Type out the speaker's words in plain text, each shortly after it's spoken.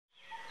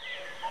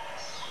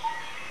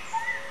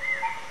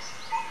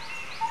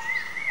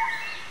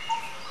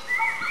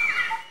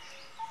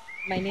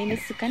My name is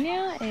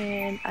Sukanya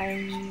and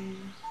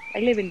I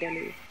live in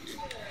Delhi.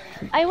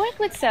 I work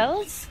with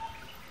cells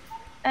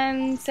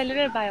and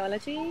cellular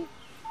biology,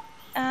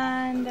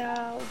 and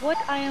what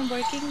I am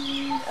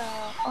working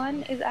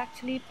on is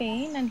actually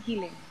pain and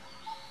healing.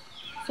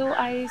 So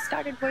I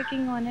started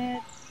working on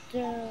it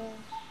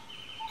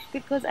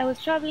because I was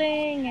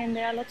traveling and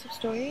there are lots of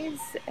stories,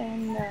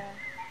 and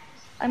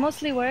I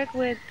mostly work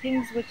with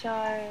things which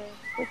are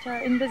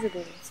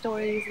invisible,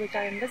 stories which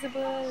are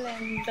invisible,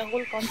 and the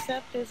whole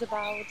concept is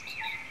about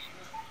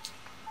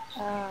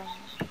um,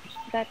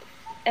 that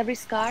every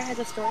scar has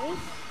a story,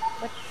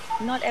 but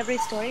not every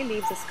story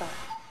leaves a scar.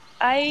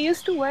 I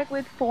used to work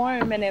with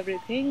form and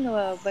everything,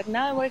 but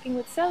now I'm working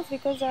with cells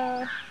because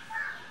I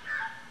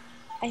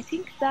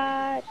think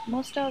that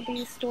most of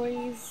these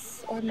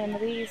stories or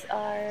memories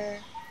are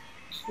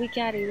we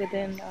carry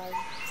within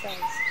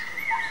ourselves.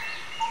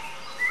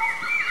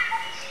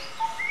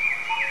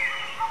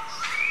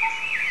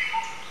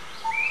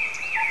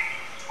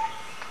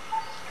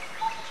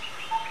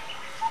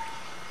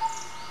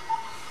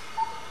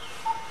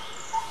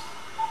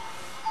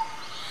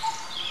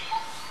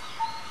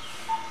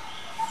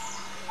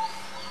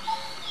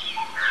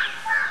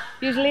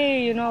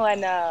 Usually,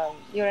 when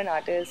you're an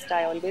artist,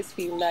 I always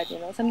feel that,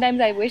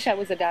 sometimes I wish I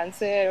was a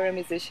dancer or a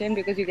musician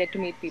because you get to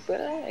meet people,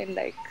 and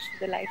like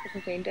the life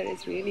of a painter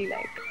is really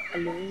like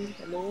alone,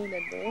 alone,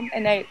 alone.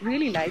 And I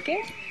really like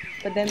it.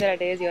 But then there are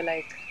days you're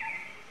like,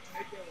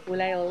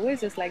 will I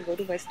always just like go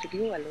to my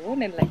studio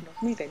alone and like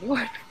not meet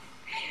anyone?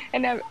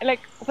 And I'm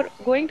like, for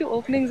going to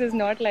openings is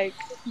not like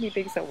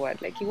meeting someone.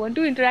 Like you want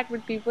to interact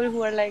with people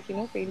who are like,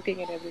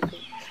 painting and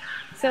everything.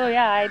 So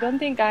yeah, I don't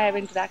think I have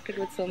interacted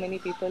with so many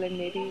people in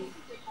maybe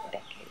a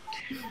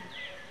decade.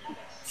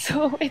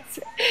 So it's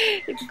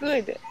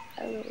good.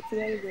 It's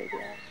very good,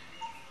 yeah.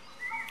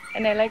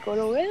 And I like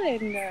Auroville,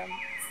 and I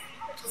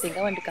think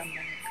I want to come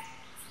back.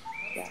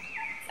 Yeah.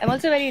 I'm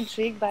also very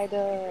intrigued by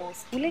the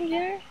schooling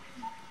here.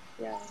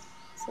 Yeah.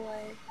 So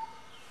I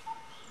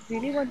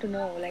really want to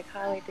know like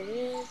how it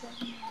is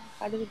and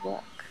how does it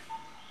work.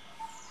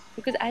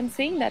 Because I'm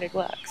saying that it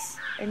works.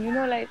 And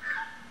like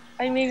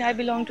I mean, I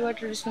belong to a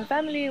traditional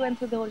family, went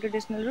through the whole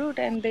traditional route,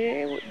 and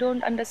they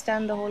don't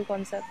understand the whole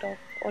concept of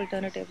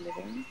alternative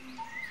living.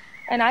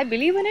 And I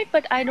believe in it,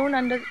 but I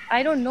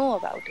don't know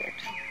about it.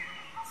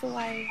 So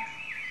I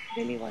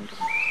really want to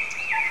know.